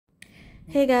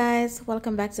Hey guys,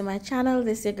 welcome back to my channel.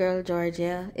 This is your girl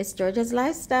Georgia. It's Georgia's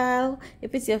Lifestyle.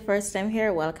 If it's your first time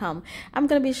here, welcome. I'm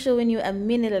going to be showing you a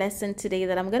mini lesson today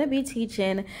that I'm going to be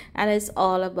teaching, and it's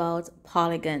all about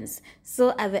polygons.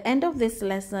 So at the end of this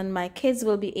lesson, my kids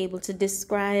will be able to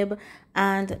describe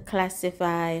and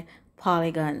classify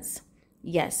polygons.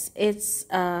 Yes, it's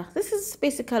this is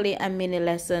basically a mini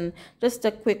lesson, just a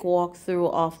quick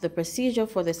walkthrough of the procedure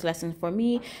for this lesson for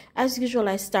me. As usual,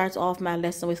 I start off my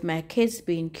lesson with my kids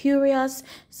being curious,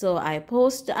 so I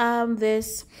post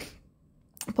this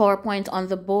PowerPoint on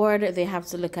the board. They have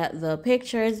to look at the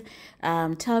pictures,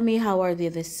 tell me how are they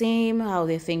the same, how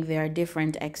they think they are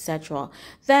different, etc.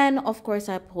 Then of course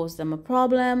I pose them a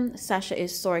problem. Sasha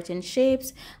is sorting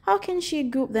shapes. How can she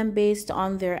group them based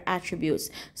on their attributes?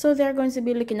 So they're going to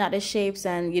be looking at the shapes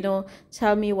and, you know,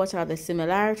 tell me what are the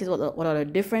similarities, what are the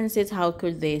differences, how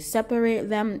could they separate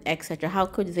them, etc. How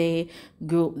could they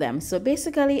group them? So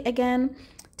basically, again,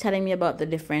 telling me about the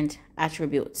different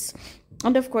attributes.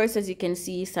 And of course, as you can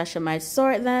see, Sasha might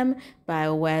sort them by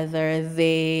whether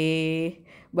the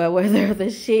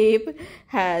shape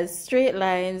has straight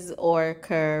lines or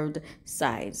curved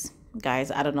sides.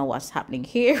 Guys, I don't know what's happening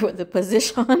here with the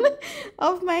position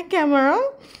of my camera,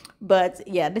 but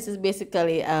yeah, this is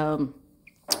basically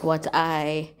what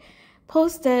I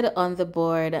posted on the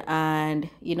board, and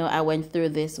you know, I went through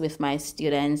this with my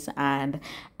students, and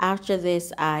after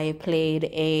this I played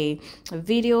a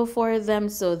video for them.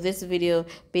 So this video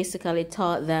basically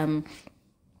taught them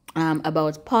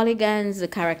about polygons, the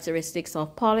characteristics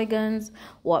of polygons,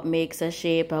 what makes a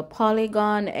shape a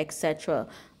polygon, etc.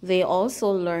 They also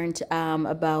learned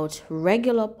about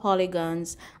regular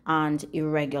polygons and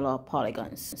irregular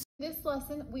polygons. This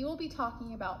lesson, we will be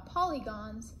talking about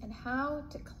polygons and how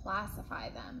to classify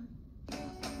them.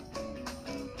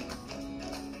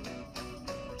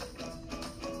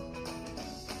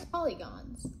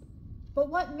 Polygons. But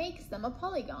what makes them a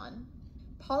polygon?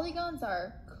 Polygons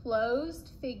are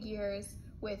closed figures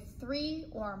with 3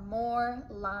 or more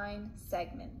line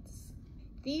segments.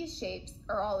 These shapes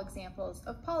are all examples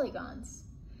of polygons.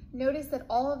 Notice that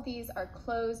all of these are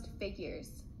closed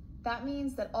figures. That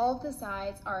means that all of the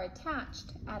sides are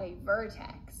attached at a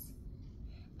vertex.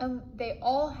 And they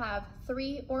all have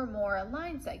 3 or more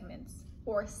line segments,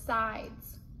 or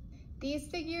sides. These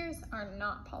figures are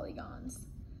not polygons.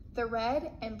 The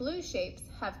red and blue shapes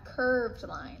have curved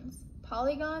lines.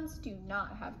 Polygons do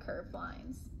not have curved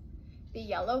lines. The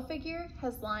yellow figure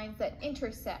has lines that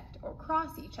intersect or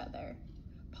cross each other.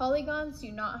 Polygons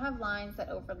do not have lines that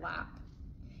overlap.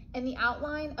 And the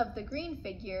outline of the green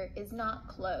figure is not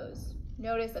closed.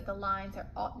 Notice that the lines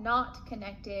are not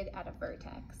connected at a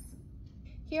vertex.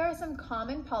 Here are some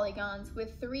common polygons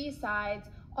with 3 sides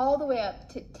all the way up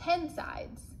to 10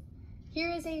 sides.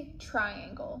 Here is a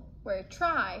triangle, where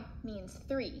tri means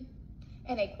 3,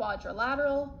 and a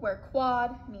quadrilateral, where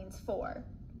quad means 4.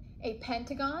 A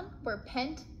pentagon, where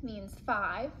pent means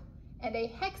 5, and a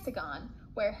hexagon,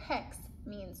 where hex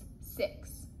means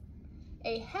 6.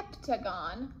 A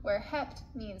heptagon, where hept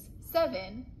means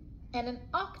 7, and an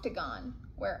octagon,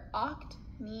 where oct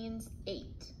means 8.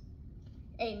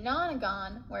 A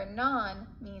nonagon, where non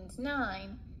means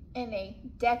 9, and a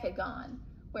decagon,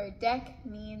 where dec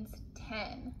means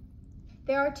 10.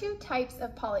 There are 2 types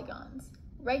of polygons,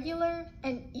 regular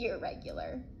and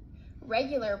irregular.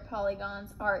 Regular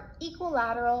polygons are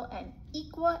equilateral and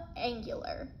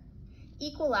equiangular.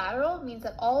 Equilateral means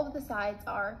that all of the sides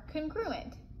are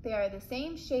congruent. They are the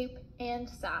same shape and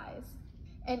size.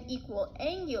 And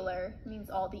equiangular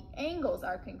means all the angles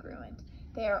are congruent.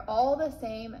 They are all the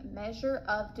same measure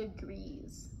of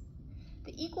degrees.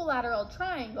 The equilateral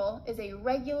triangle is a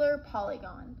regular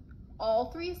polygon.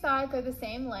 All 3 sides are the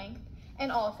same length,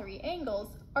 and all 3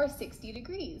 angles are 60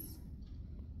 degrees.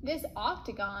 This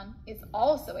octagon is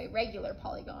also a regular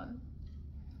polygon.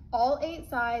 All 8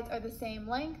 sides are the same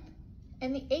length,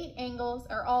 and the 8 angles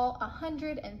are all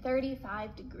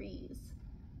 135 degrees.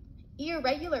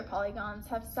 Irregular polygons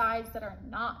have sides that are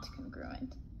not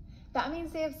congruent. That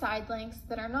means they have side lengths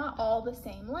that are not all the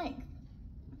same length.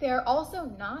 They are also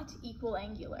not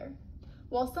equiangular.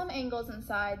 While some angles and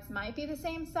sides might be the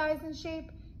same size and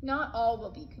shape, not all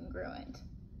will be congruent.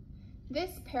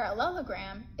 This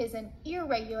parallelogram is an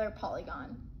irregular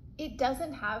polygon. It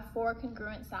doesn't have 4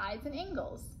 congruent sides and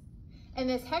angles. And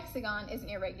this hexagon is an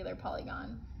irregular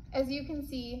polygon. As you can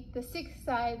see, the 6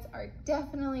 sides are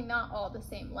definitely not all the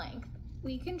same length.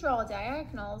 We can draw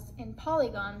diagonals in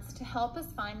polygons to help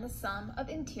us find the sum of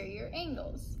interior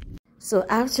angles. So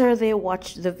after they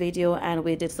watched the video and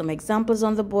we did some examples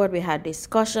on the board, we had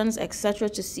discussions, etc.,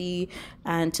 to see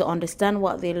and to understand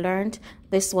what they learned.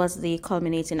 This was the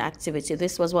culminating activity.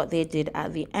 This was what they did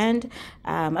at the end.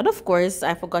 And of course,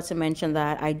 I forgot to mention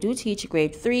that I do teach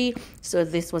grade 3. So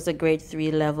this was a grade 3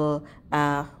 level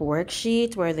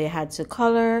worksheet where they had to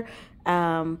color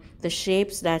the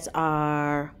shapes that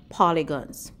are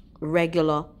polygons,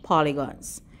 regular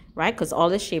polygons. Right, because all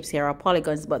the shapes here are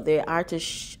polygons, but they are to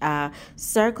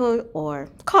circle or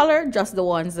color just the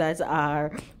ones that are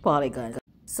polygons.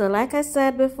 So like I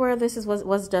said before, this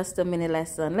was just a mini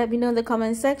lesson. Let me know in the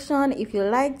comment section if you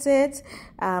liked it.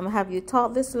 Have you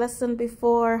taught this lesson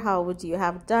before? How would you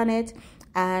have done it?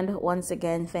 And once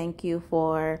again, thank you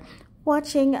for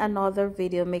watching another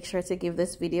video. Make sure to give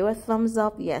this video a thumbs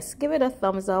up. Yes, give it a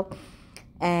thumbs up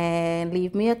and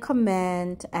leave me a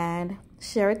comment and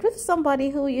share it with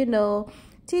somebody who you know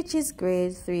teaches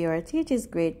grade 3 or teaches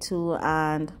grade 2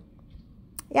 and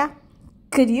yeah,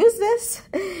 could use this.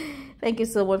 Thank you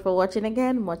so much for watching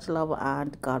again. Much love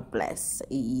and God bless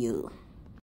you.